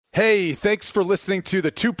Hey, thanks for listening to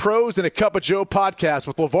the Two Pros and a Cup of Joe podcast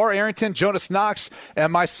with LaVar Arrington, Jonas Knox,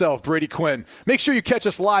 and myself, Brady Quinn. Make sure you catch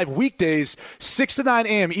us live weekdays, 6 to 9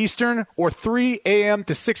 a.m. Eastern or 3 a.m.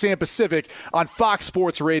 to 6 a.m. Pacific on Fox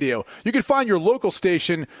Sports Radio. You can find your local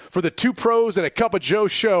station for the Two Pros and a Cup of Joe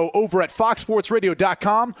show over at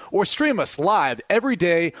foxsportsradio.com or stream us live every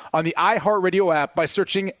day on the iHeartRadio app by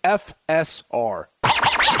searching FSR.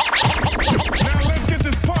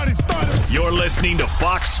 You're listening to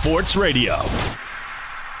Fox Sports Radio.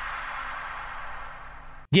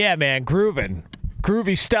 Yeah, man, grooving.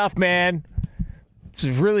 Groovy stuff, man. This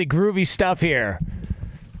is really groovy stuff here.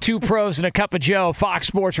 Two Pros and a Cup of Joe, Fox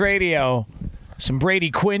Sports Radio. Some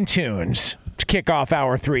Brady Quinn tunes to kick off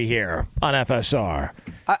Hour 3 here on FSR.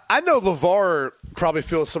 I know LaVar probably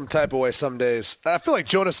feels some type of way some days. I feel like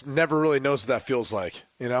Jonas never really knows what that feels like,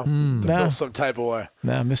 you know? To feel some type of way.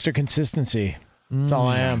 No, Mr. Consistency. That's all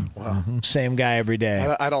I am. Wow. Same guy every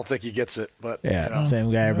day. I don't think he gets it, but yeah, you know.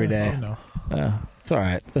 Same guy every day. It's all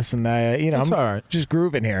right. Listen, I'm all right. Just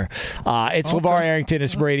grooving here. It's LaVar Arrington,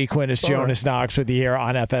 it's Brady Quinn, it's Jonas Knox with you here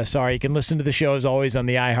on FSR. You can listen to the show, as always, on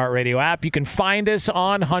the iHeartRadio app. You can find us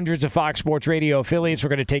on hundreds of Fox Sports Radio affiliates. We're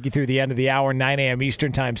going to take you through the end of the hour, 9 a.m.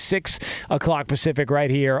 Eastern Time, 6 o'clock Pacific,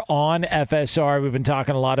 right here on FSR. We've been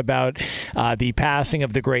talking a lot about the passing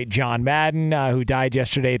of the great John Madden, who died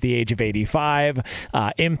yesterday at the age of 85.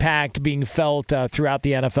 Impact being felt throughout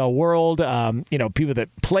the NFL world. People that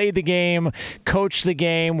played the game, coached the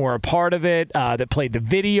game, were a part of it, that played the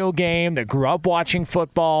video game, that grew up watching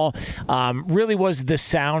football, really was the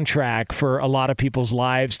soundtrack for a lot of people's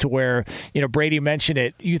lives, to where, Brady mentioned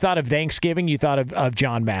it. You thought of Thanksgiving, you thought of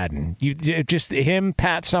John Madden. Just him,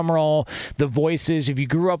 Pat Summerall, the voices. If you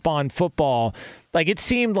grew up on football, like, it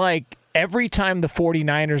seemed like every time the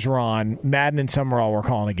 49ers were on, Madden and Summerall were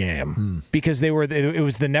calling a game because it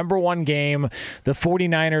was the number one game. The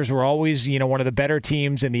 49ers were always, one of the better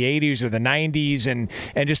teams in the 80s or the 90s, and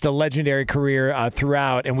just a legendary career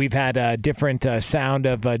throughout. And we've had a different sound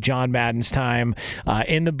of John Madden's time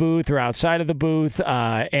in the booth or outside of the booth.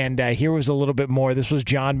 And here was a little bit more. This was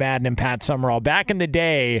John Madden and Pat Summerall back in the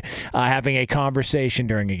day having a conversation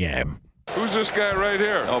during a game. Who's this guy right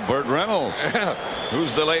here? Oh, Burt Reynolds. Yeah.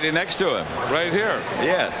 Who's the lady next to him? Right here.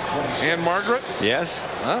 Yes. Ann Margaret? Yes.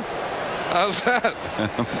 Huh? How's that?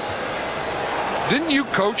 Didn't you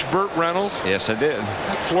coach Burt Reynolds? Yes, I did.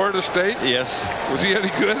 At Florida State? Yes. Was he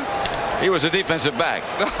any good? He was a defensive back.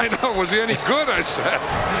 I know. Was he any good, I said?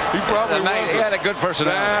 He probably was. He had a good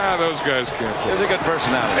personality. Those guys can't play. He was a good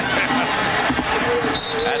personality.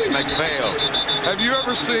 That's McPhail. Have you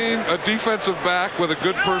ever seen a defensive back with a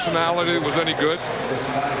good personality that was any good?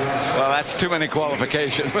 Well, that's too many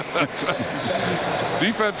qualifications.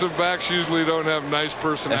 Defensive backs usually don't have nice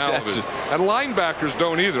personalities. And linebackers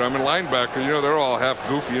don't either. I mean, linebackers, they're all half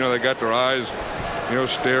goofy. They got their eyes,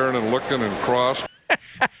 staring and looking and crossed.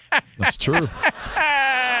 That's true.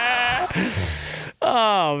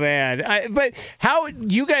 Oh, man. But how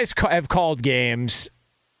you guys have called games,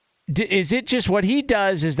 is it just what he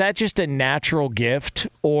does? Is that just a natural gift?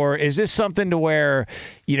 Or is this something to where,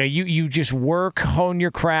 you just work, hone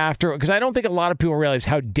your craft? Because I don't think a lot of people realize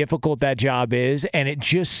how difficult that job is. And it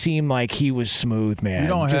just seemed like he was smooth, man. You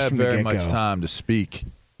don't have very much time to speak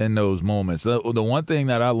in those moments. The one thing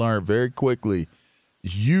that I learned very quickly,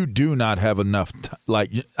 you do not have enough.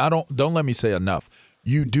 Don't let me say enough.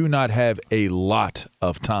 You do not have a lot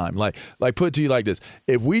of time. Like put it to you like this.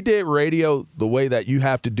 If we did radio the way that you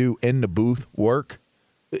have to do in the booth work,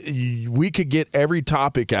 we could get every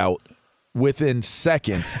topic out within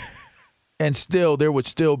seconds, and there would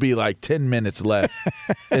still be like 10 minutes left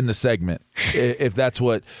in the segment, if that's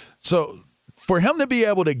what. So for him to be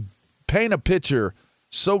able to paint a picture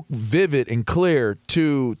so vivid and clear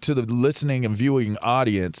to the listening and viewing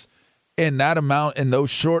audience in that amount, in those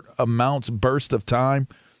short amounts, burst of time,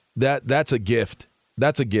 that's a gift.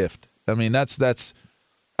 That's a gift. I mean,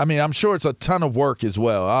 I'm sure it's a ton of work as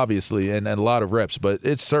well, obviously, and a lot of reps, but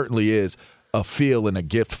it certainly is a feel and a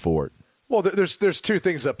gift for it. Well, there's two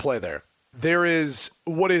things at play there. There is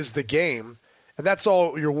what is the game, and that's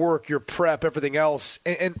all your work, your prep, everything else.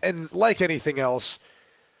 And like anything else,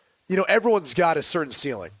 everyone's got a certain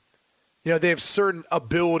ceiling. They have certain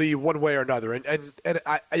ability one way or another. And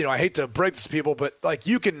I hate to break this to people, but like,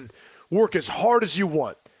 you can work as hard as you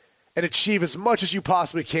want and achieve as much as you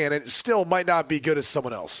possibly can, and it still might not be good as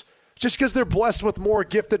someone else, just because they're blessed with more,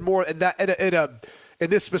 gifted more in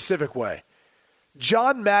this specific way.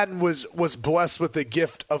 John Madden was blessed with the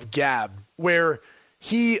gift of gab, where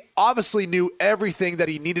he obviously knew everything that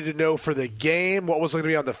he needed to know for the game, what was going to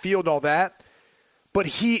be on the field and all that. But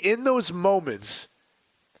he, in those moments,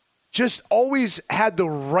 just always had the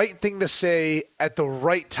right thing to say at the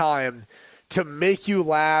right time to make you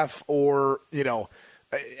laugh or,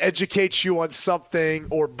 educate you on something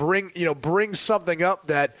or bring something up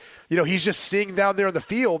that, he's just seeing down there in the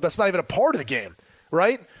field that's not even a part of the game,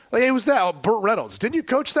 right? Like, it was that. Oh, Burt Reynolds. Didn't you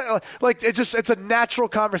coach that? Like, it's a natural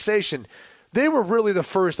conversation. They were really the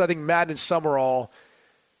first, I think, Madden and Summerall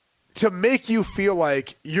to make you feel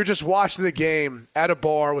like you're just watching the game at a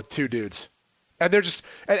bar with two dudes. And they're just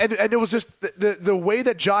and it was just the way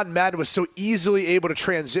that John Madden was so easily able to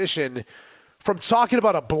transition from talking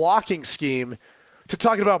about a blocking scheme to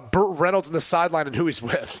talking about Burt Reynolds on the sideline and who he's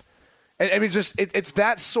with. And I mean, it's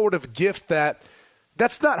that sort of gift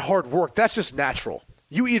that's not hard work. That's just natural.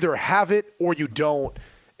 You either have it or you don't.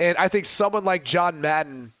 And I think someone like John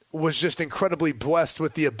Madden was just incredibly blessed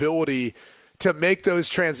with the ability to make those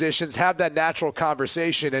transitions, have that natural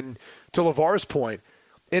conversation, and to LaVar's point,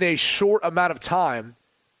 in a short amount of time,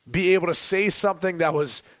 be able to say something that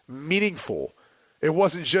was meaningful. It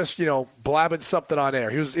wasn't just, blabbing something on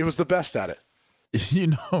air. He was the best at it.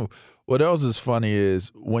 What else is funny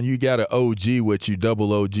is when you got an OG with you,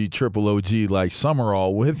 double OG, triple OG, like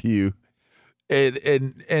Summerall with you, and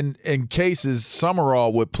in cases,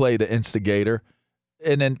 Summerall would play the instigator.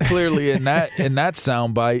 And then clearly in that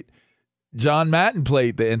soundbite, John Madden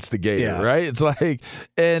played the instigator, right? It's like,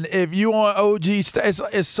 and if you on OG,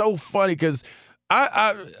 it's so funny because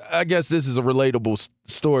I guess this is a relatable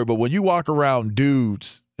story, but when you walk around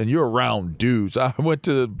dudes and you're around dudes, I went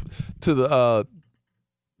to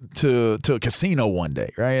a casino one day,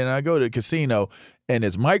 right? And I go to the casino and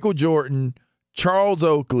it's Michael Jordan, Charles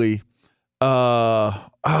Oakley,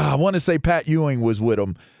 I want to say Pat Ewing was with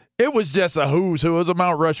him. It was just a who's who. It was a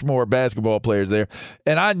Mount Rushmore basketball players there.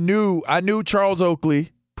 And I knew Charles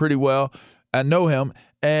Oakley pretty well. I know him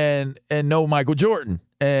and know Michael Jordan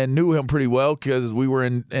and knew him pretty well because we were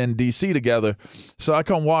in D.C. together. So I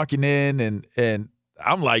come walking in and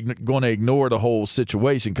I'm like going to ignore the whole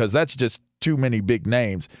situation because that's just too many big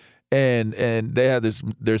names. And they had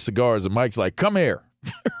their cigars and Mike's like, come here.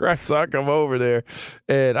 Right, so I come over there,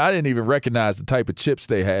 and I didn't even recognize the type of chips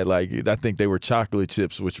they had. Like, I think they were chocolate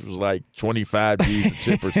chips, which was like 25 G's a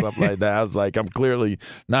chip or something like that. I was like, I'm clearly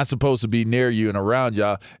not supposed to be near you and around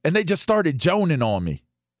y'all. And they just started joning on me,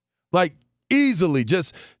 like easily,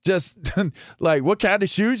 just like, what kind of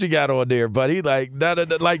shoes you got on there, buddy? Like,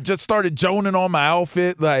 like just started joning on my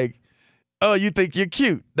outfit. Like, oh, you think you're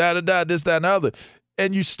cute? This, that, and the other.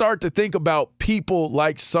 And you start to think about people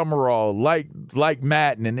like Summerall, like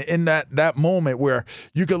Madden, and in that moment where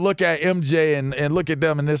you could look at MJ and look at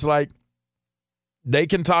them, and it's like they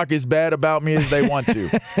can talk as bad about me as they want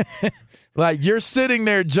to. Like, you're sitting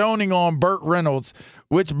there joning on Burt Reynolds,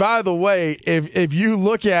 which, by the way, if you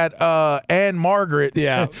look at Ann Margaret,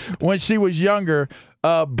 when she was younger,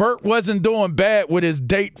 Burt wasn't doing bad with his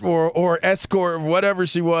date or escort or whatever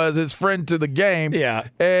she was, his friend to the game. Yeah.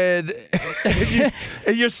 And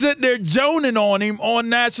you're sitting there joning on him on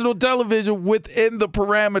national television within the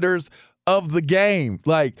parameters of the game.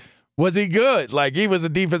 Like, was he good? Like, he was a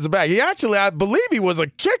defensive back. He actually, I believe he was a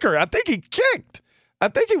kicker. I think he kicked. I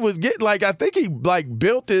think he was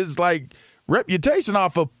built his reputation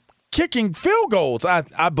off of kicking field goals. I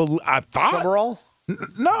thought. Summerall?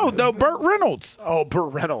 No, Burt Reynolds. Oh,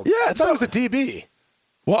 Burt Reynolds. Yeah, I thought it was a DB.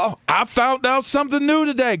 Well, I found out something new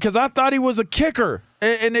today because I thought he was a kicker.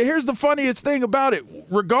 And here's the funniest thing about it.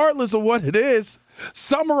 Regardless of what it is,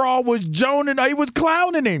 Summerall was joning. He was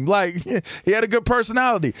clowning him. Like, he had a good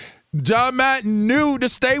personality. John Madden knew to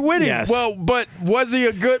stay with him. Yes. Well, but was he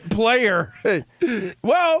a good player?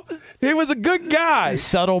 Well, he was a good guy.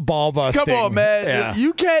 Subtle ball busting. Come on, man. Yeah.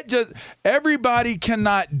 You can't just – everybody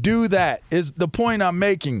cannot do that is the point I'm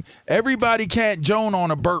making. Everybody can't joan on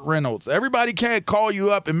a Burt Reynolds. Everybody can't call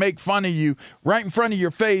you up and make fun of you right in front of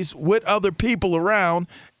your face with other people around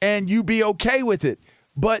and you be okay with it.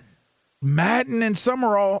 But Madden and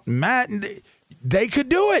Summerall, they could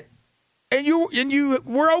do it. And you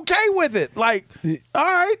were okay with it. Like, all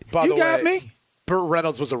right, by you got me. Burt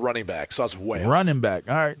Reynolds was a running back, so I was way running back.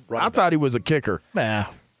 All right, I thought he was a kicker. Yeah.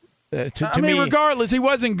 I mean, regardless, he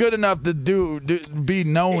wasn't good enough to be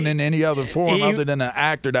known in any other form other than an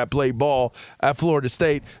actor that played ball at Florida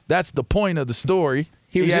State. That's the point of the story.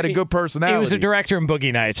 He had a good personality. He was a director in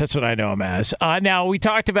Boogie Nights. That's what I know him as. Now, we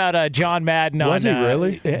talked about John Madden. Was he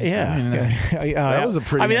really? Yeah. That was a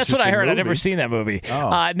pretty that's what I heard. movie. I've never seen that movie.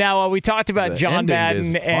 Oh. Now, we talked about The John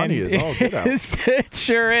Madden. Is funny as all get out. It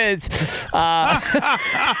sure is.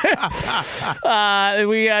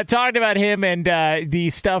 We talked about him and the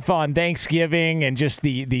stuff on Thanksgiving and just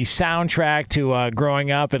the soundtrack to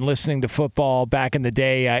growing up and listening to football back in the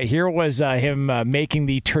day. Here was him making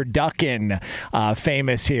the Turducken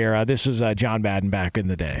famous here. This was John Madden back in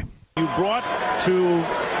the day. You brought to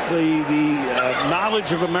the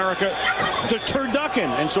knowledge of America the turducken,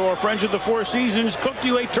 and so our friends at the Four Seasons cooked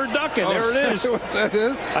you a turducken. There it is. What that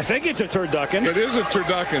is? I think it's a turducken. It is a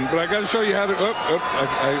turducken, but I got to show you how to.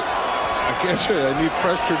 I can't show you. I need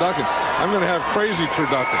fresh turducken. I'm going to have crazy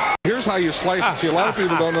turducken. Here's how you slice it. See, a lot of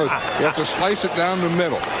people don't know. You have to slice it down the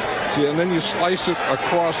middle. See, and then you slice it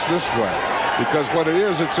across this way. Because what it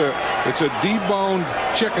is, it's a deboned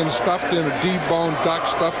chicken stuffed in a deboned duck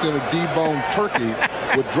stuffed in a deboned turkey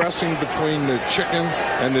with dressing between the chicken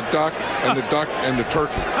and the duck and the duck and the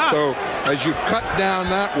turkey. So as you cut down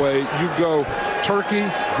that way, you go turkey,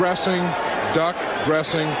 dressing, duck,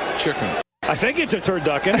 dressing, chicken. I think it's a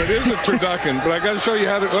turducken. It is a turducken, but I got to show you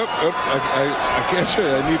how to. I can't show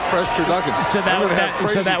you. I need fresh turducken. So that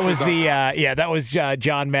was turducken. That was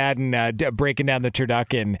John Madden breaking down the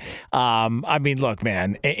turducken. I mean, look,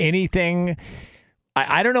 man, anything.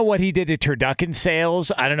 I don't know what he did to turducken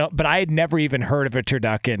sales. I don't know, but I had never even heard of a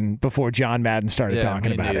turducken before John Madden started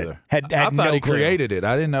talking about it. I thought he created it.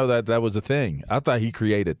 I didn't know that was a thing. I thought he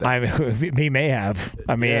created that. I mean, he may have.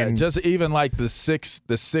 I mean, just even like the six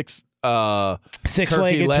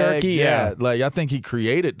six-legged turkey, yeah. Like I think he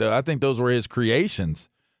created I think those were his creations,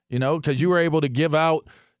 because you were able to give out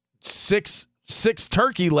six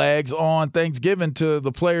turkey legs on Thanksgiving to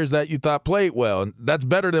the players that you thought played well, and that's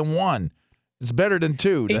better than one. It's better than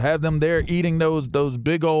two to have them there eating those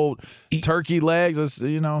big old turkey legs.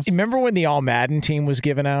 Remember when the All Madden team was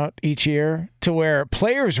given out each year, to where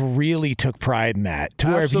players really took pride in that. To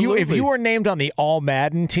where if you were named on the All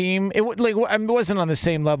Madden team, it wasn't on the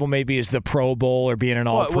same level maybe as the Pro Bowl or being an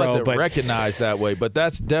All Pro. It wasn't recognized that way, but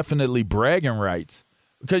that's definitely bragging rights.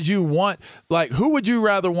 Because you want, who would you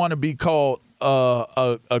rather want to be called?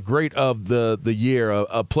 A great of the year,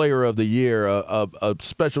 a player of the year, a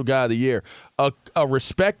special guy of the year, a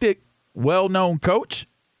respected, well-known coach,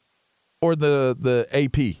 or the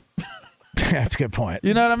AP? That's a good point.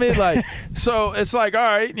 You know what I mean? So it's all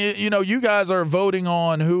right, you guys are voting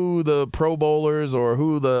on who the Pro Bowlers or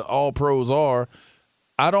who the All Pros are.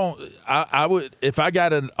 I would, if I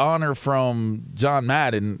got an honor from John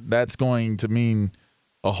Madden, that's going to mean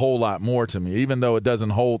a whole lot more to me, even though it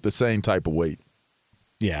doesn't hold the same type of weight.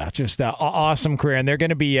 Yeah, just awesome career. And they're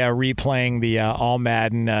going to be replaying the All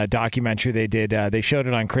Madden documentary they did. They showed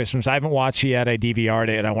it on Christmas. I haven't watched it yet. I DVR'd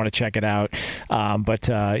it, and I want to check it out. But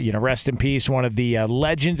rest in peace, one of the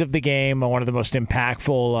legends of the game, one of the most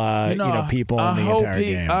impactful people in the entire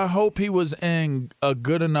game. I hope he was in a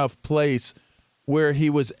good enough place where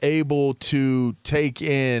he was able to take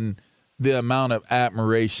in the amount of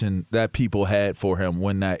admiration that people had for him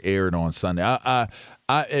when that aired on Sunday.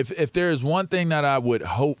 If there is one thing that I would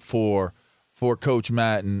hope for Coach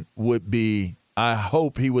Madden would be, I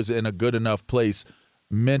hope he was in a good enough place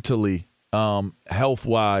mentally,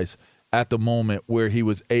 health-wise, at the moment where he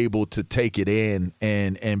was able to take it in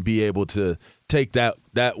and be able to take that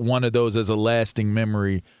one of those as a lasting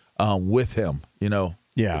memory with him.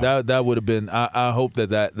 Yeah, that would have been. I hope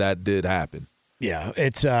that did happen. Yeah,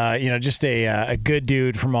 it's just a good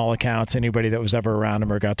dude from all accounts. Anybody that was ever around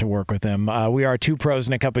him or got to work with him. We are Two Pros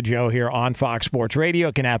and a Cup of Joe here on Fox Sports Radio.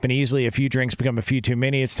 It can happen easily. A few drinks become a few too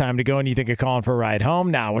many. It's time to go, and you think of calling for a ride home.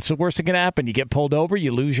 Now, what's the worst that can happen? You get pulled over,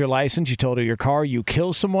 you lose your license, you total your car, you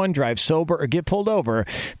kill someone, drive sober, or get pulled over,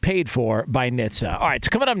 paid for by NHTSA. All right, so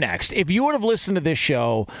coming up next, if you would have listened to this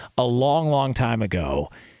show a long, long time ago,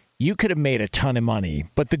 you could have made a ton of money.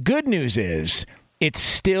 But the good news is, it's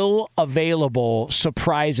still available,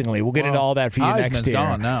 surprisingly. We'll get into all that for you next year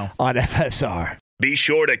gone now on FSR. Be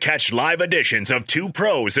sure to catch live editions of Two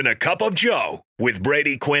Pros and a Cup of Joe with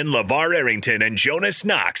Brady Quinn, LaVar Arrington, and Jonas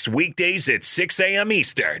Knox weekdays at 6 a.m.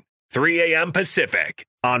 Eastern, 3 a.m. Pacific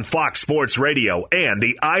on Fox Sports Radio and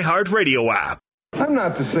the iHeartRadio app. I'm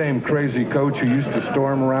not the same crazy coach who used to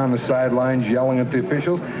storm around the sidelines yelling at the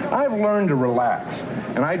officials. I've learned to relax,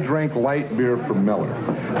 and I drank light beer from Miller.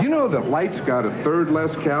 You know that light's got a third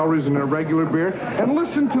less calories than a regular beer? And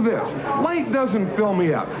listen to this. Light doesn't fill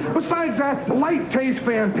me up. Besides that, light tastes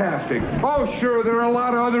fantastic. Oh, sure, there are a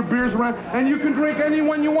lot of other beers around, and you can drink any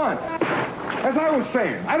one you want. As I was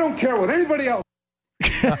saying, I don't care what anybody else...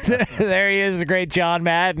 There he is, the great John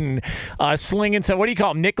Madden, slinging some. What do you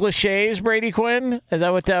call him? Nick Lachey's Brady Quinn? Is that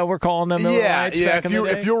what we're calling them? Yeah.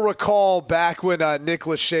 If you'll recall, back when Nick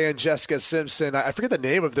Lachey and Jessica Simpson, I forget the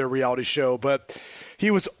name of their reality show, but he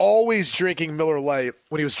was always drinking Miller Lite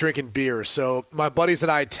when he was drinking beer. So my buddies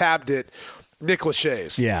and I tabbed it Nick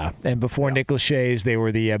Lachey's. Yeah, and before Nick Lachey's, they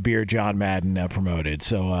were the beer John Madden promoted.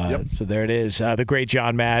 So so there it is. The great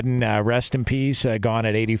John Madden, rest in peace, gone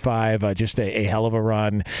at 85. Just a hell of a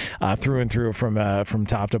run through and through from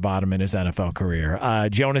top to bottom in his NFL career.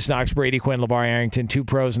 Jonas Knox, Brady Quinn, LaVar Arrington, two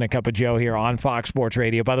pros and a cup of Joe here on Fox Sports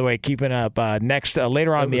Radio. By the way, keeping up next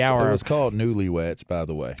later on in the hour. It was called Newlyweds, by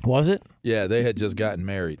the way. Was it? Yeah, they had just gotten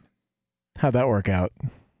married. How'd that work out?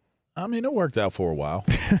 I mean, it worked out for a while.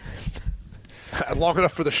 Long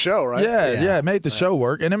enough for the show, right? Yeah, it made the show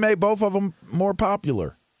work, and it made both of them more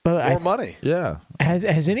popular. More money. Yeah.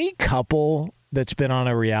 Has any couple that's been on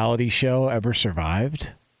a reality show ever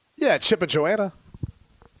survived? Yeah, Chip and Joanna.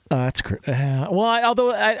 That's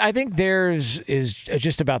although I think theirs is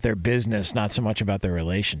just about their business, not so much about their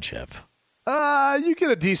relationship. You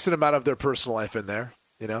get a decent amount of their personal life in there,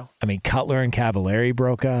 you know? I mean, Cutler and Cavallari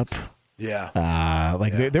broke up. Yeah.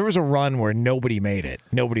 There was a run where nobody made it.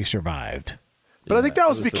 Nobody survived. But I think that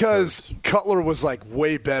was because Cutler was like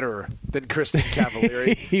way better than Kristen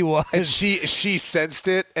Cavallari. He was. And she sensed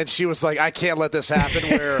it, and she was like, I can't let this happen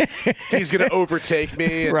where he's going to overtake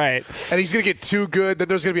me. And, right. And he's going to get too good. Then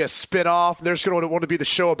there's going to be a spinoff. And there's going to want to be the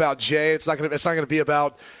show about Jay. It's not going to be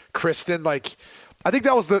about Kristen. Like, I think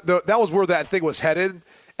that was that was where that thing was headed.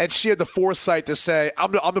 And she had the foresight to say,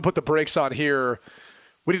 I'm going to put the brakes on here.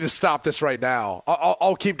 We need to stop this right now.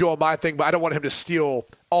 I'll keep doing my thing, but I don't want him to steal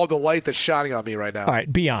all the light that's shining on me right now. All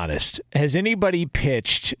right, be honest. Has anybody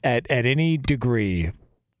pitched at any degree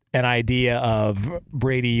an idea of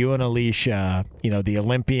Brady, you and Alicia, the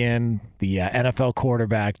Olympian, the NFL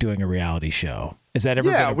quarterback doing a reality show? Is that ever?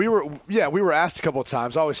 Yeah, we were asked a couple of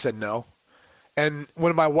times. I always said no. And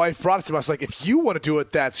when my wife brought it to me, I was like, if you want to do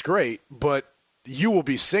it, that's great, but you will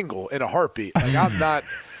be single in a heartbeat. Like, I'm not.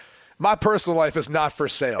 My personal life is not for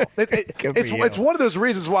sale. It's one of those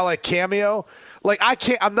reasons why, like, Cameo, like,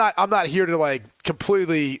 I'm not here to like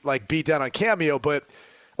completely like beat down on Cameo, but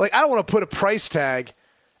like, I don't want to put a price tag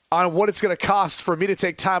on what it's going to cost for me to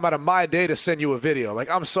take time out of my day to send you a video. Like,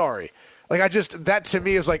 I'm sorry. Like, that to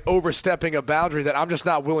me is like overstepping a boundary that I'm just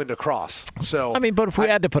not willing to cross. So I mean, but if we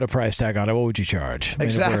had to put a price tag on it, what would you charge?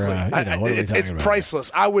 Exactly. It's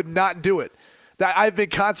priceless. I would not do it. I've been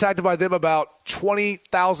contacted by them about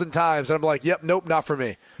 20,000 times, and I'm like, yep, nope, not for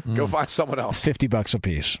me. Go find someone else. $50 a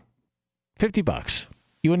piece. $50.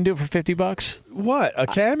 You wouldn't do it for $50? What, a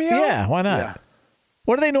Cameo? Yeah, why not? Yeah.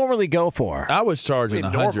 What do they normally go for? I was charging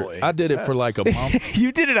 $100. I did it for like a month.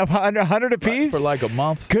 You did it $100 a piece? For like a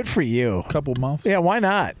month. Good for you. A couple months. Yeah, why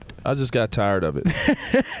not? I just got tired of it.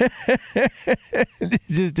 You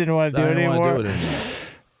just didn't want to do it anymore? I didn't want to do it anymore.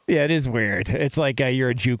 Yeah, it is weird. It's like you're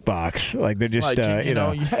a jukebox. Like they're just, like, you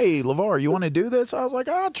know, hey, LaVar, you want to do this? I was like,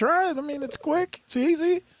 I'll try it. I mean, it's quick. It's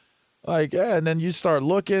easy. Like, yeah, and then you start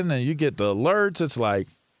looking and you get the alerts. It's like,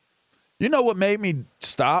 you know what made me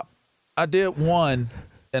stop? I did one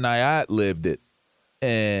and I ad-libbed it.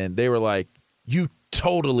 And they were like, you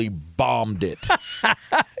totally bombed it.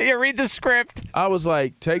 You read the script. I was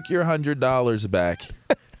like, take your $100 back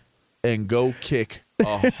and go kick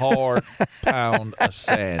a hard pound of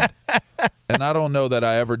sand. And I don't know that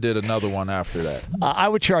I ever did another one after that. I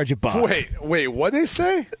would charge $1. Wait, what'd they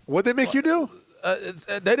say? What'd they make you do?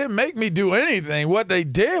 They didn't make me do anything. What they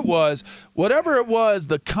did was, whatever it was,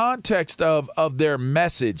 the context of their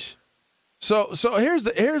message. So here's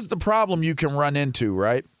the problem you can run into,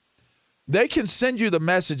 right? They can send you the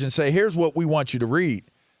message and say, here's what we want you to read.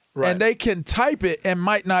 Right. And they can type it and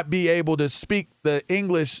might not be able to speak the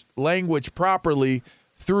English language properly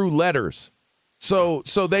through letters. So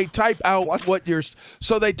they type out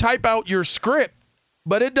they type out your script,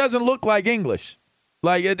 but it doesn't look like English.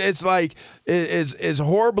 Like it's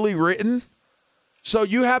horribly written. So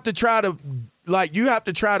you have to try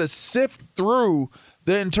to sift through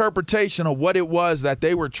the interpretation of what it was that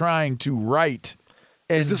they were trying to write.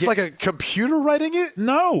 Is this like a computer writing it?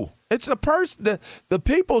 No. It's a person. The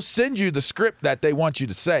people send you the script that they want you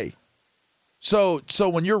to say. So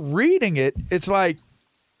when you're reading it, it's like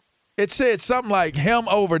it said something like him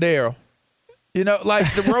over there, you know,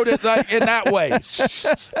 like they wrote it like in that way.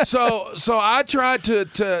 So I tried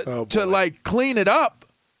to like clean it up,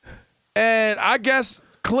 and I guess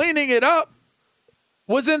cleaning it up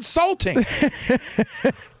was insulting.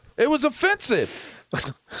 It was offensive.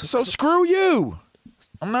 So screw you.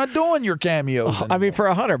 I'm not doing your cameos. I mean, for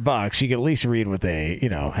 $100, you could at least read what they,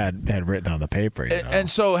 had written on the paper. And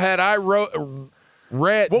so had I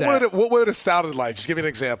read what would it have sounded like? Just give me an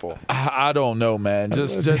example. I don't know, man.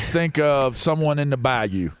 Just think of someone in the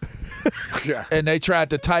bayou. Yeah. And they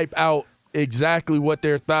tried to type out exactly what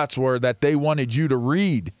their thoughts were that they wanted you to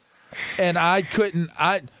read. And I couldn't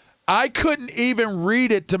even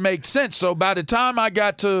read it to make sense. So by the time I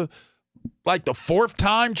got to like the fourth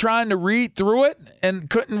time trying to read through it and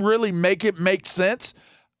couldn't really make it make sense,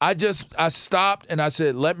 I stopped and I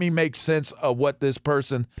said, let me make sense of what this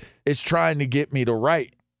person is trying to get me to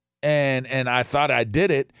write. And I thought I did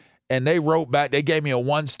it. And they wrote back, they gave me a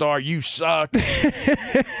 1-star, you suck.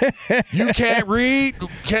 You can't read.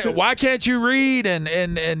 Why can't you read? And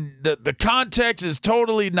the context is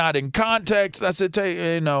totally not in context. I said,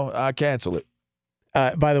 I cancel it.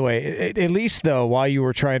 By the way, at least, though, while you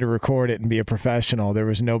were trying to record it and be a professional, there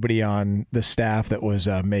was nobody on the staff that was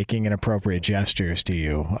making inappropriate gestures to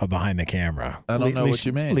you behind the camera. I don't know what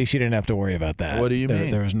you mean. At least you didn't have to worry about that. What do you mean?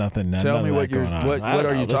 There was nothing. Tell me what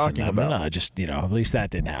are you talking about? No, just, at least that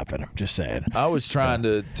didn't happen. I'm just saying. I was trying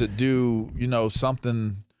to do,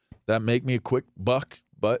 something that make me a quick buck,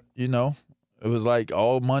 but, it was like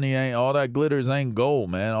all that glitters ain't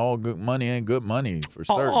gold, man. All good money ain't good money for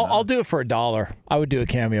certain. I'll do it for $1. I would do a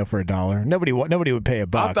cameo for $1. Nobody would pay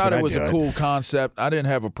 $1. I thought it was a cool concept. I didn't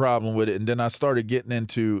have a problem with it, and then I started getting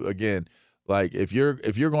into, again, like if you're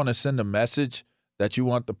going to send a message that you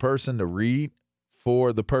want the person to read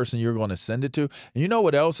for the person you're going to send it to, and you know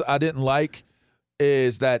what else I didn't like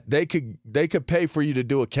is that they could pay for you to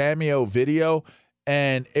do a cameo video.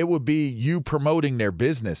 And it would be you promoting their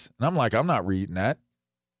business. And I'm like, I'm not reading that.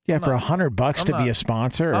 Yeah, for $100 to be a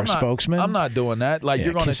sponsor or a spokesman? I'm not doing that. Like,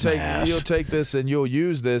 you're going to you'll take this and you'll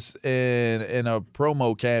use this in a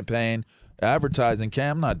promo campaign, advertising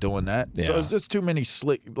I'm not doing that. Yeah. So it's just too many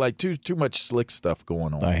too much slick stuff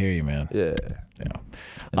going on. I hear you, man. Yeah.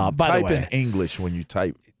 By type the way, in English when you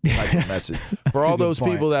type a message. For all those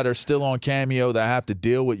people that are still on Cameo that have to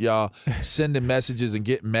deal with y'all sending messages and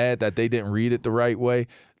getting mad that they didn't read it the right way,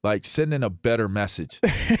 like, send in a better message.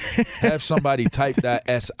 Have somebody type that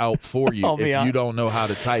S out for you if you don't know how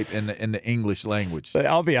to type in the English language. But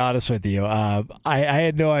I'll be honest with you. I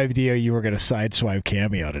had no idea you were going to sideswipe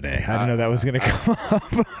Cameo today. I didn't know that was going to come up.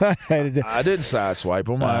 I didn't sideswipe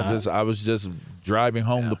them. I was just driving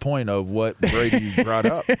home the point of what Brady brought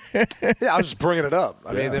up. Yeah, I was just bringing it up.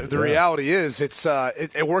 I mean, the reality is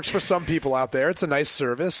it works for some people out there. It's a nice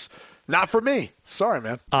service. Not for me. Sorry,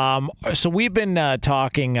 man. So we've been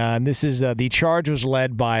talking. This is the charge was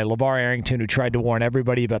led by LaVar Arrington, who tried to warn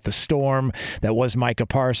everybody about the storm that was Micah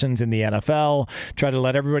Parsons in the NFL. Tried to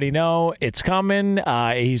let everybody know it's coming.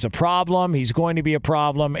 He's a problem. He's going to be a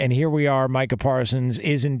problem. And here we are. Micah Parsons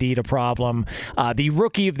is indeed a problem. The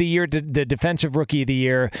rookie of the year, the defensive rookie of the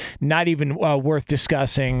year, not even worth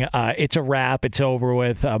discussing. It's a wrap. It's over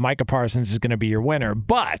with. Micah Parsons is going to be your winner.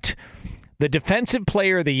 But the Defensive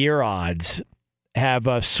Player of the Year odds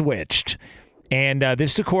have switched. And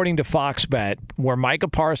this is according to Fox Bet, where Micah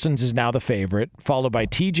Parsons is now the favorite, followed by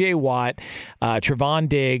T.J. Watt, Trevon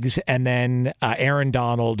Diggs, and then Aaron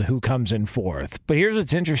Donald, who comes in fourth. But here's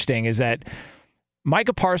what's interesting is that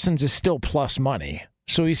Micah Parsons is still plus money.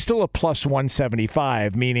 So he's still a plus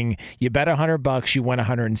 175, meaning you bet $100, you win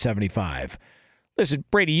 175. Listen,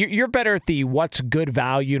 Brady, you're better at the what's good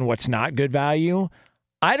value and what's not good value.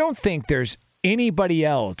 I don't think there's anybody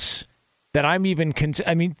else that I'm even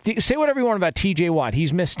say whatever you want about TJ Watt.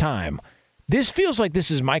 He's missed time. This feels like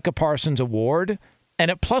this is Micah Parsons' award.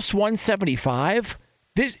 And at plus 175,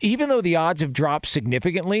 even though the odds have dropped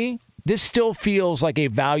significantly, this still feels like a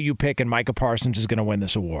value pick, and Micah Parsons is going to win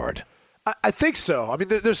this award. I think so. I mean,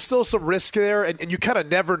 there's still some risk there, and you kind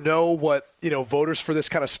of never know what voters for this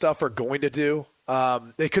kind of stuff are going to do.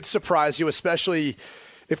 They could surprise you, especially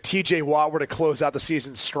if TJ Watt were to close out the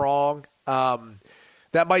season strong.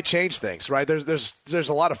 That might change things, right? There's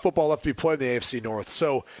a lot of football left to be played in the AFC North.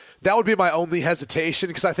 So that would be my only hesitation,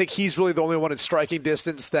 because I think he's really the only one in striking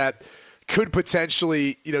distance that could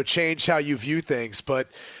potentially, change how you view things.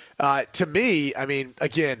 But to me, I mean,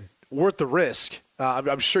 again, worth the risk.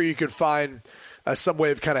 I'm sure you could find some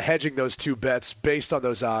way of kind of hedging those two bets based on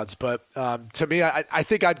those odds. But to me, I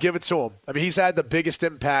think I'd give it to him. I mean, he's had the biggest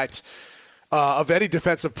impact of any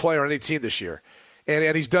defensive player on any team this year.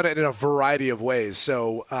 And he's done it in a variety of ways.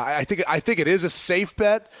 So I think it is a safe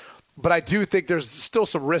bet, but I do think there's still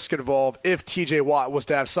some risk involved if TJ Watt was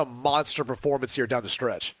to have some monster performance here down the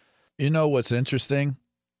stretch. You know what's interesting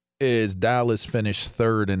is Dallas finished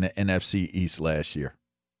third in the NFC East last year.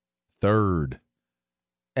 Third.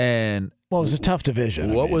 And Well, it was a tough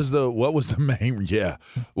division. What was the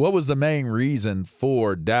main reason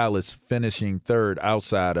for Dallas finishing third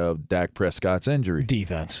outside of Dak Prescott's injury?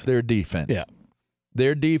 Defense. Their defense. Yeah.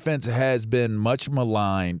 Their defense has been much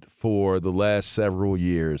maligned for the last several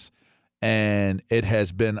years, and it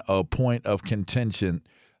has been a point of contention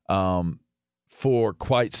for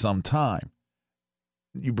quite some time.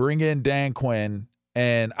 You bring in Dan Quinn,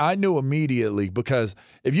 and I knew immediately, because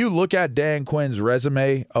if you look at Dan Quinn's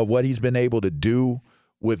resume of what he's been able to do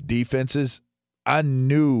with defenses, I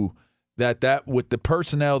knew that with the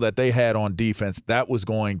personnel that they had on defense, that was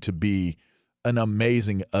going to be an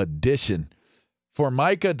amazing addition. For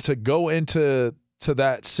Micah to go into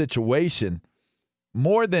that situation,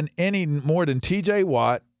 more than TJ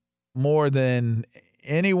Watt, more than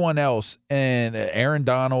anyone else, and Aaron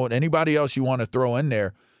Donald, anybody else you want to throw in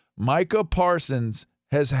there, Micah Parsons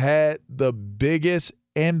has had the biggest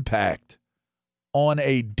impact on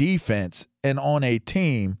a defense and on a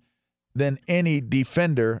team than any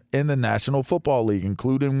defender in the National Football League,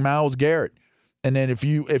 including Myles Garrett. And then if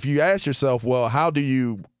you ask yourself, well, how do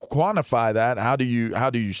you quantify that? How do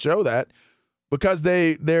you show that? Because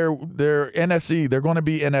they're NFC, they're going to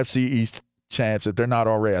be NFC East champs if they're not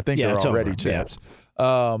already. I think they're already champs.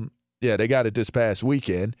 Yeah. They got it this past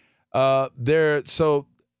weekend. They're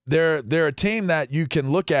a team that you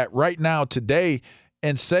can look at right now today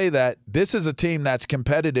and say that this is a team that's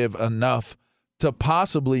competitive enough to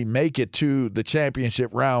possibly make it to the championship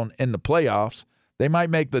round in the playoffs. They might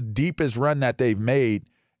make the deepest run that they've made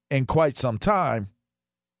in quite some time.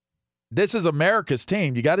 This is America's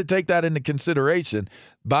team. You got to take that into consideration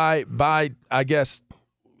by I guess,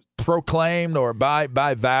 proclaimed or by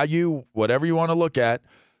value, whatever you want to look at.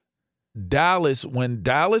 Dallas, when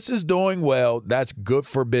Dallas is doing well, that's good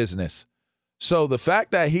for business. So the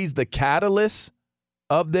fact that he's the catalyst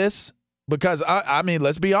of this, because, I mean,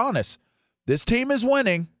 let's be honest. This team is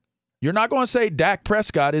winning. You're not going to say Dak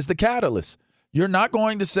Prescott is the catalyst. You're not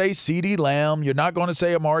going to say CeeDee Lamb. You're not going to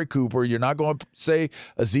say Amari Cooper. You're not going to say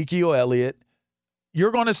Ezekiel Elliott.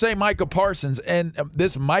 You're going to say Micah Parsons. And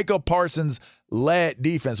this Micah Parsons-led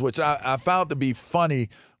defense, which I found to be funny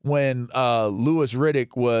when Louis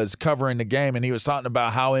Riddick was covering the game, and he was talking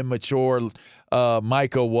about how immature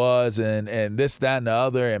Micah was and this, that, and the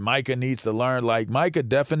other, and Micah needs to learn. Like, Micah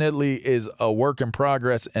definitely is a work in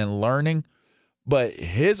progress and learning, but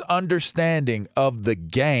his understanding of the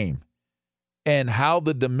game and how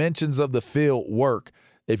the dimensions of the field work.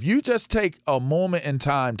 If you just take a moment in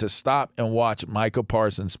time to stop and watch Micah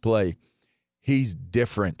Parsons play, he's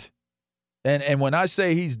different. And when I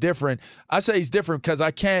say he's different, I say he's different because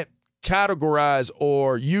I can't categorize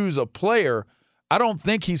or use a player. I don't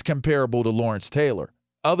think he's comparable to Lawrence Taylor,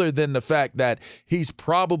 other than the fact that he's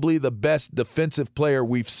probably the best defensive player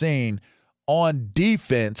we've seen on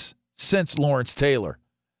defense since Lawrence Taylor.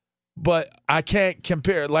 But I can't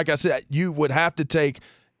compare. Like I said, you would have to take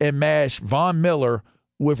and mash Von Miller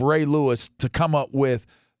with Ray Lewis to come up with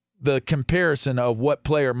the comparison of what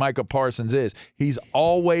player Micah Parsons is. He's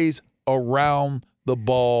always around the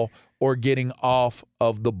ball or getting off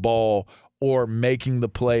of the ball or making the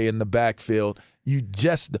play in the backfield.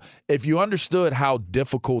 If you understood how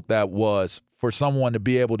difficult that was for someone to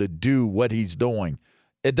be able to do what he's doing,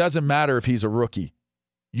 it doesn't matter if he's a rookie.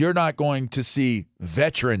 You're not going to see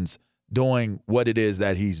veterans doing what it is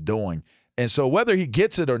that he's doing. And so whether he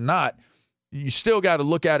gets it or not, you still got to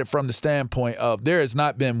look at it from the standpoint of there has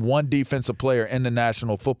not been one defensive player in the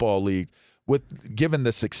National Football League given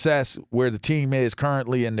the success where the team is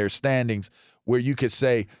currently in their standings, where you could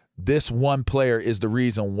say this one player is the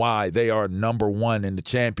reason why they are number one in the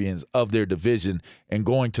champions of their division and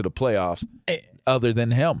going to the playoffs. Other than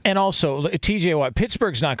him. And also, TJ Watt,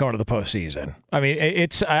 Pittsburgh's not going to the postseason. I mean,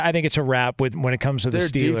 I think it's a wrap when it comes to the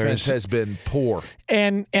Steelers. Their defense has been poor.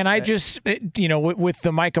 And I just, with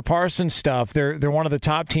the Micah Parsons stuff, they're one of the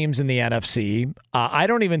top teams in the NFC. I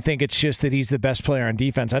don't even think it's just that he's the best player on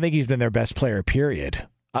defense. I think he's been their best player, period.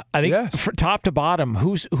 I think from top to bottom,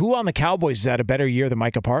 who on the Cowboys has had a better year than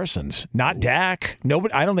Micah Parsons? Not Dak.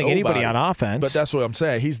 Nobody. I don't think anybody on offense. But that's what I'm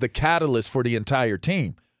saying. He's the catalyst for the entire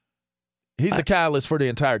team. He's the catalyst for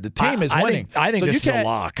the team is winning. I think so this is a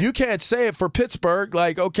lock. You can't say it for Pittsburgh.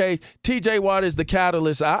 Like, okay, T.J. Watt is the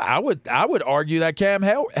catalyst. I would argue that Cam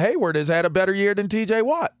Hayward has had a better year than T.J.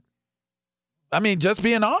 Watt. I mean, just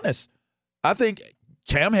being honest, I think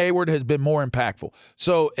Cam Hayward has been more impactful.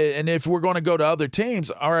 So, and if we're going to go to other teams,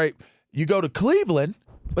 all right, you go to Cleveland,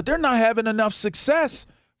 but they're not having enough success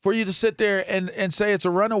for you to sit there and say it's a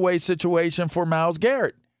runaway situation for Myles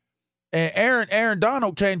Garrett. And Aaron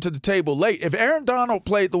Donald came to the table late. If Aaron Donald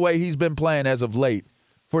played the way he's been playing as of late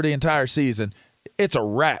for the entire season, it's a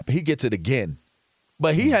wrap. He gets it again.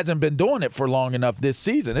 But he hasn't been doing it for long enough this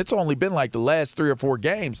season. It's only been like the last 3 or 4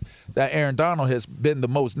 games that Aaron Donald has been the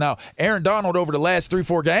most. Now, Aaron Donald over the last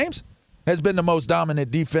 3-4 games has been the most dominant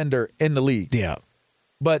defender in the league. Yeah.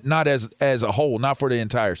 But not as a whole, not for the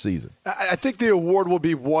entire season. I think the award will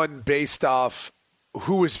be won based off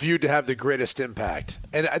who is viewed to have the greatest impact.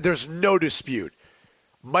 And there's no dispute.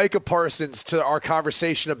 Micah Parsons, to our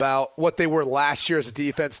conversation about what they were last year as a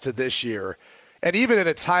defense to this year, and even in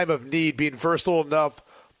a time of need, being versatile enough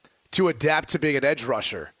to adapt to being an edge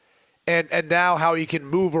rusher. And now how he can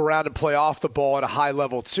move around and play off the ball at a high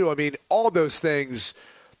level too. I mean, all those things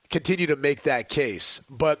continue to make that case.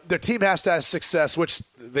 But their team has to have success, which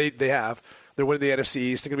they have. They're winning the NFC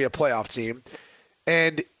East. They're going to be a playoff team.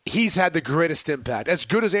 And he's had the greatest impact. As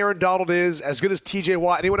good as Aaron Donald is, as good as T.J.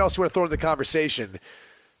 Watt, anyone else you want to throw in the conversation,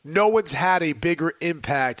 no one's had a bigger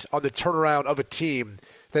impact on the turnaround of a team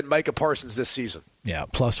than Micah Parsons this season. Yeah,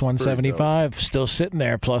 plus 175, still sitting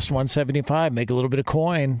there, plus 175. Make a little bit of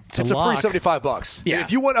coin. It's a free $75. Yeah.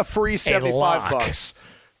 If you want a free $75,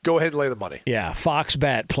 go ahead and lay the money. Yeah, Fox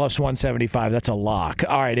Bet, plus 175. That's a lock.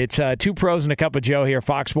 All right, it's 2 pros and a cup of Joe here.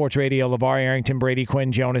 Fox Sports Radio, LaVar Arrington, Brady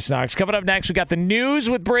Quinn, Jonas Knox. Coming up next, we got the news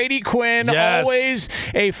with Brady Quinn. Yes. Always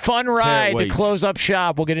a fun ride to close up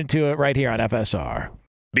shop. We'll get into it right here on FSR.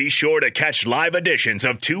 Be sure to catch live editions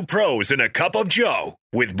of 2 Pros and a Cup of Joe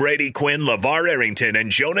with Brady Quinn, LaVar Arrington, and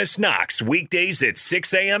Jonas Knox weekdays at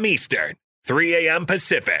 6 a.m. Eastern, 3 a.m.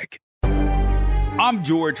 Pacific. I'm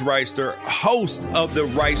George Reister, host of the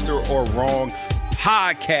Reister or Wrong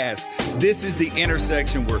podcast. This is the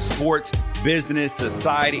intersection where sports, business,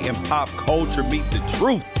 society, and pop culture meet the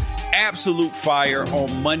truth. Absolute fire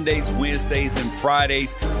on Mondays, Wednesdays, and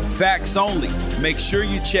Fridays. Facts only. Make sure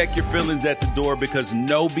you check your feelings at the door because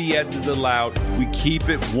no BS is allowed. We keep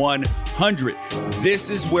it 100. This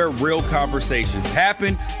is where real conversations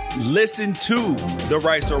happen. Listen to the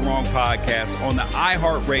Right or Wrong podcast on the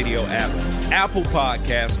iHeartRadio app, Apple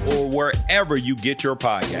Podcasts, or wherever you get your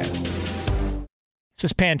podcasts. This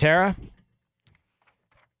is Pantera.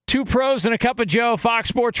 2 pros and a cup of Joe, Fox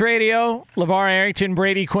Sports Radio. LaVar Arrington,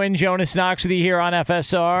 Brady Quinn, Jonas Knox with you here on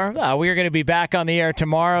FSR. We are going to be back on the air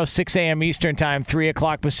tomorrow, 6 a.m. Eastern Time, 3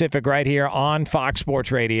 o'clock Pacific, right here on Fox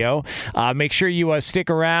Sports Radio. Make sure you stick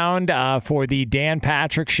around for the Dan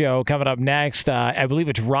Patrick Show coming up next. I believe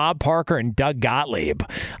it's Rob Parker and Doug Gottlieb.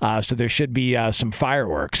 So there should be some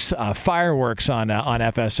fireworks on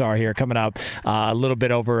FSR here coming up a little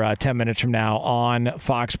bit over 10 minutes from now on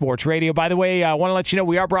Fox Sports Radio. By the way, I want to let you know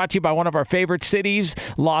we are brought to you by one of our favorite cities,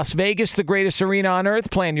 Las Vegas, the greatest arena on earth.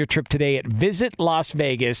 Plan your trip today at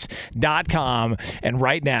visitlasvegas.com. And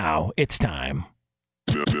right now, it's time.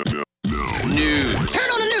 News. Turn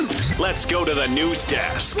on the news. Let's go to the news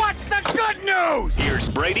desk. What's the good news?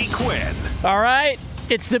 Here's Brady Quinn. All right,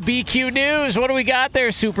 it's the BQ News. What do we got there,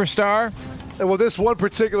 superstar? Well, this one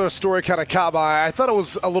particular story kind of caught my eye. I thought it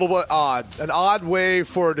was a little bit odd. An odd way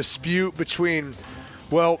for a dispute between,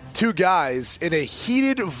 well, 2 guys in a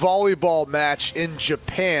heated volleyball match in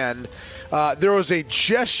Japan. There was a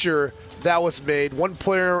gesture that was made. One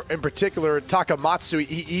player in particular, Takamatsu,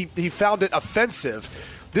 he found it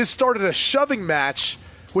offensive. This started a shoving match,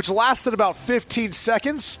 which lasted about 15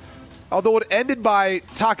 seconds, although it ended by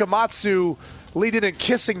Takamatsu leading and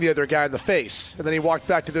kissing the other guy in the face, and then he walked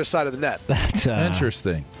back to their side of the net. That's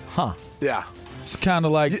interesting. Huh. Yeah. It's kind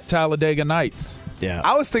of like Talladega Nights. Yeah.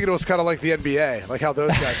 I was thinking it was kind of like the NBA, like how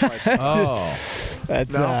those guys fight. Oh.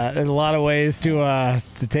 That's a lot of ways to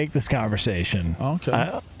take this conversation. Okay.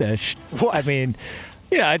 I mean,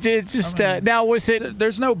 yeah, it's just now was it?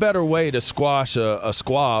 There's no better way to squash a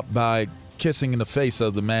squab by kissing in the face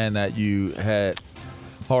of the man that you had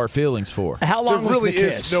hard feelings for. How long there was really the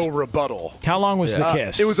kiss? is no rebuttal. How long was the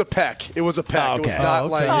kiss? It was a peck. It was a peck. Oh, okay. It was not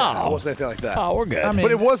okay. like it wasn't anything like that. Oh, we're good. I mean,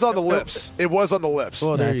 but it was on the lips. It was on the lips.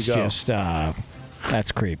 Well, there that's you go. Just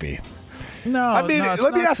that's creepy. No, I mean, it's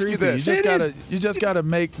let me not ask you creepy. this. You just gotta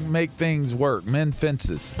make things work. Mend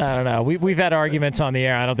fences. I don't know. We've had arguments on the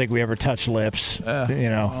air. I don't think we ever touch lips. Behind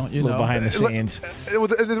the scenes.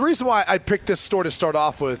 The reason why I picked this story to start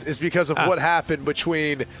off with is because of what happened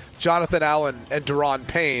between Jonathan Allen and Deron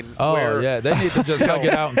Payne. They need to just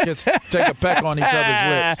get out and take a peck on each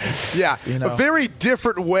other's lips. Yeah, a very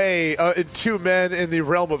different way in 2 men in the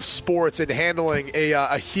realm of sports and handling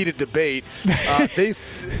a heated debate. They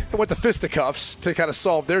went to fisticuffs to kind of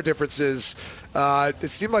solve their differences. It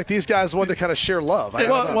seemed like these guys wanted to kind of share love.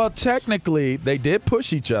 Well, technically, they did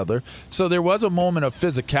push each other, so there was a moment of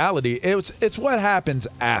physicality. It's what happens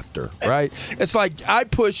after, right? It's like I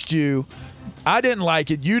pushed you, I didn't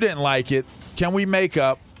like it, you didn't like it. Can we make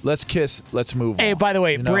up? let's kiss. Let's move on. Hey, by the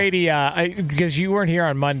way, you know? Brady, because you weren't here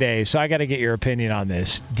on Monday, so I got to get your opinion on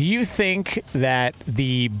this. Do you think that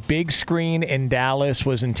the big screen in Dallas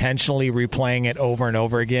was intentionally replaying it over and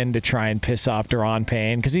over again to try and piss off Daron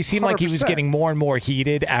Payne? Because he seemed 100%. Like he was getting more and more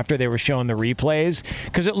heated after they were showing the replays,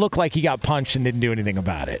 because it looked like he got punched and didn't do anything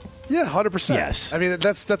about it. Yeah, 100%. Yes. I mean,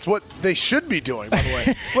 that's what they should be doing, by the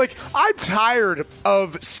way. Like, I'm tired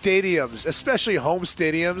of stadiums, especially home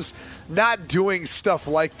stadiums, not doing stuff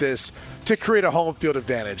like this to create a home field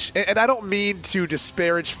advantage. And I don't mean to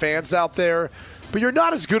disparage fans out there, but you're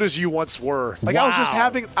not as good as you once were. Like, wow. I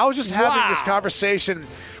was just having this conversation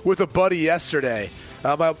with a buddy yesterday,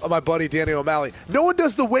 my buddy Danny O'Malley. No one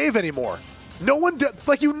does the wave anymore. No one does.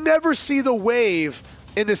 Like, you never see the wave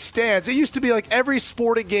in the stands. It used to be like every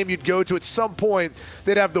sporting game you'd go to, at some point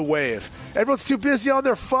they'd have the wave. Everyone's too busy on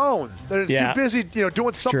their phone. They're too busy,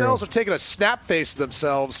 doing something else or taking a snap face of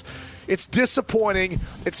themselves. It's disappointing.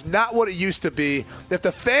 It's not what it used to be. If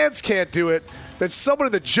the fans can't do it, then someone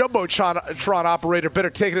in the Jumbotron operator better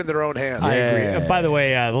take it in their own hands. I agree. By the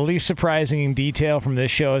way, the least surprising detail from this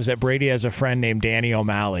show is that Brady has a friend named Danny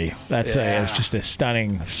O'Malley. It's just a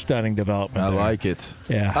stunning development. I like it.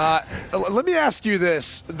 Yeah. Let me ask you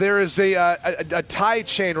this. There is a Thai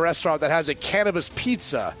chain restaurant that has a cannabis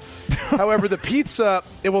pizza. However, the pizza,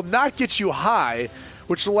 it will not get you high,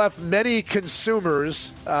 which left many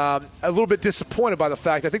consumers a little bit disappointed by the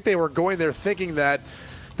fact. I think they were going there thinking that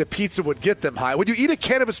the pizza would get them high. Would you eat a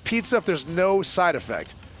cannabis pizza if there's no side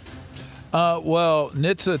effect? Well,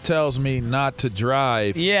 Nitsa tells me not to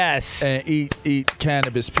drive. Yes. And eat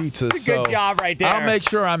cannabis pizza. Good job right there. I'll make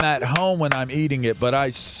sure I'm at home when I'm eating it, but I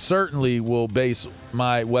certainly will base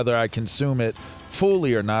whether I consume it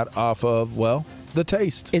fully or not off of, the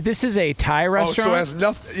taste. This is a Thai restaurant? Oh, so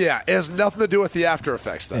it has nothing to do with the after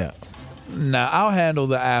effects, then. Yeah. Nah, I'll handle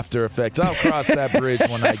the after effects. I'll cross that bridge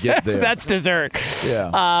when I get there. That's dessert.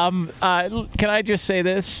 Yeah. Can I just say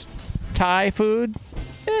this? Thai food,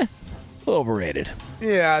 overrated.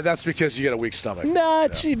 Yeah, that's because you got a weak stomach. No,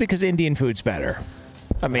 it's because Indian food's better.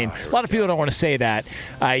 I mean, a lot of people don't want to say that.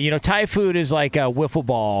 Thai food is like a wiffle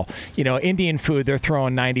ball. Indian food, they're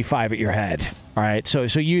throwing 95 at your head. All right, so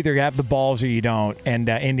you either have the balls or you don't, and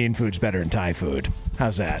Indian food's better than Thai food.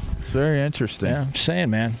 How's that? It's very interesting. Yeah, I'm just saying,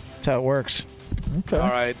 man. That's how it works. Okay. All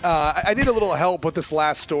right. I need a little help with this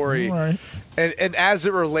last story. All right. And as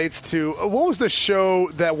it relates to, what was the show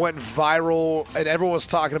that went viral and everyone was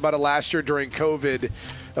talking about it last year during COVID?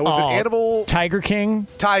 Was it Animal? Tiger King?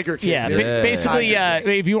 Tiger King. Yeah. Basically,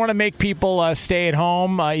 if you want to make people stay at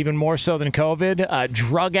home, even more so than COVID,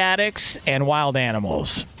 drug addicts and wild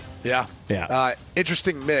animals. Yeah.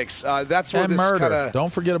 Interesting mix. That's where and this murder. kind of.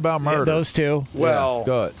 Don't forget about murder. Yeah, those two. Well,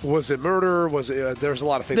 good. Was it murder? Was it? There's a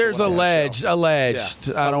lot of things. There's alleged. Yeah.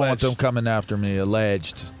 I don't want them coming after me.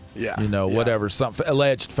 Alleged. Yeah. Whatever. Something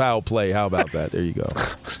alleged foul play. How about that? There you go.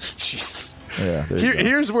 Jesus. Yeah.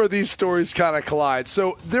 Here's where these stories kind of collide.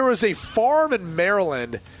 So there was a farm in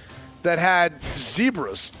Maryland that had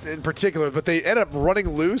zebras in particular, but they ended up running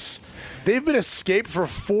loose. They've been escaped for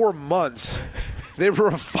 4 months. They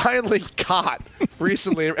were finally caught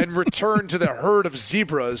recently and returned to the herd of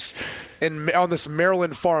zebras on this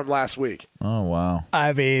Maryland farm last week. Oh, wow.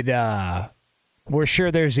 I mean, we're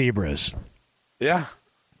sure they're zebras. Yeah.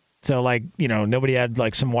 So, nobody had,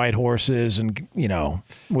 some white horses and,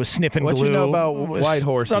 was sniffing glue. What you know about white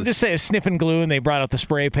horses? I'm just saying sniffing glue, and they brought out the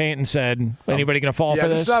spray paint and said, anybody going to fall for this? Yeah,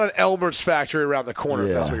 there's not an Elmer's factory around the corner,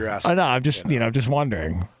 if that's what you're asking. I know. I'm just, just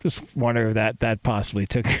wondering. Just wondering if that possibly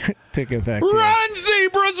took effect. Run,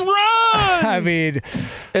 zebras, run! I mean.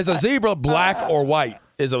 Is a zebra black or white?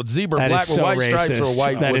 Is a zebra black with white stripes or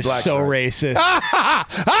white with black stripes? That is so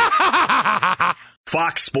racist.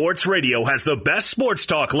 Fox Sports Radio has the best sports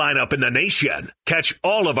talk lineup in the nation. Catch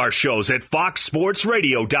all of our shows at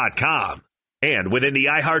foxsportsradio.com. And within the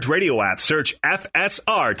iHeartRadio app, search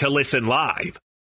FSR to listen live.